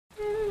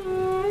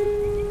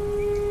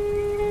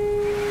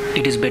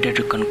It is better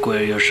to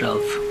conquer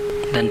yourself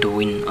than to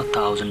win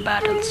 1,000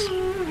 battles.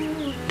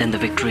 Then the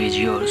victory is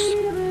yours.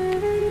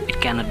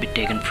 It cannot be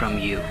taken from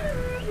you.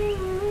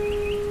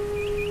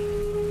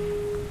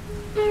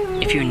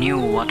 If you knew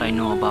what I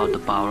know about the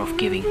power of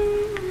giving,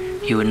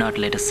 you would not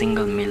let a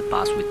single meal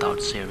pass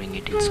without sharing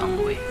it in some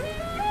way.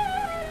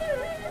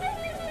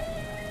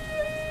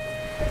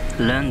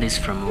 Learn this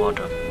from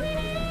water.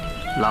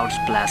 Loud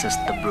splashes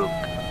the brook,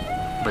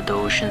 but the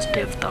ocean's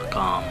depths are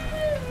calm.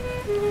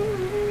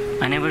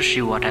 I never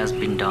see what has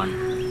been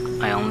done,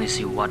 I only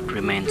see what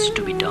remains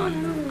to be done.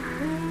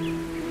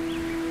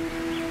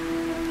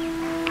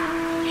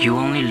 You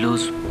only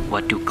lose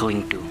what you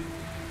cling to.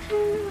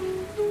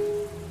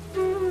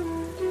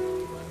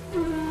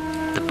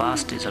 The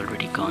past is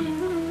already gone.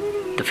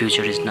 The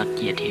future is not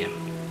yet here.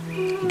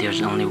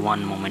 There's only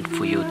one moment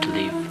for you to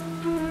live.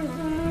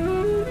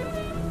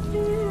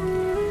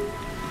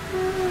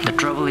 The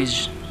trouble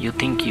is, you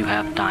think you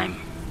have time.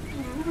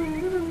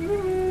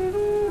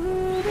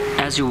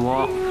 As you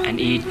walk and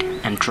eat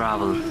and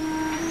travel,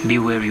 be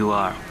where you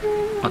are,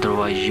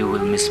 otherwise you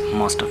will miss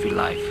most of your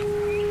life.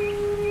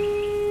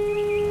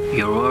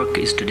 Your work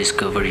is to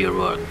discover your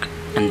work,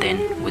 and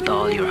then, with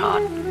all your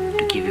heart,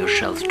 to give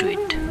yourself to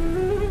it.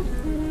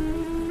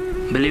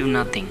 Believe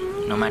nothing,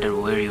 no matter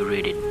where you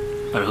read it,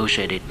 or who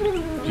said it,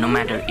 no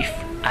matter if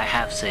I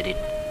have said it,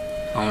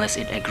 unless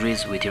it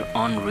agrees with your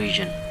own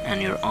reason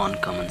and your own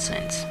common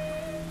sense.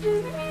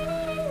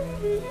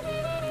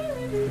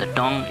 The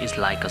tongue is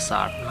like a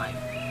sharp knife,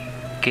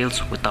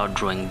 kills without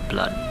drawing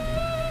blood.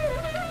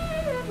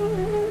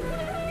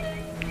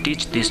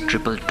 Teach this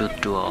triple truth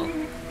to all.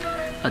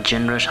 A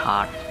generous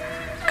heart,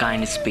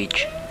 kind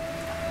speech,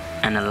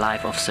 and a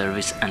life of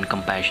service and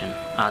compassion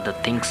are the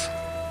things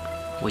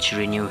which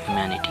renew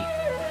humanity.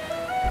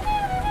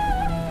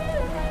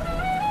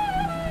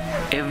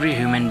 Every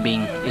human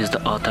being is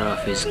the author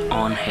of his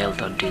own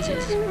health or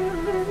disease.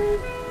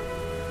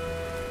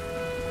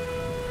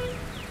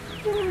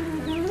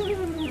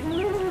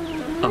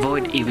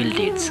 Avoid evil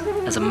deeds,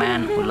 as a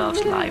man who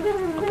loves life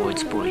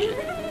avoids poison.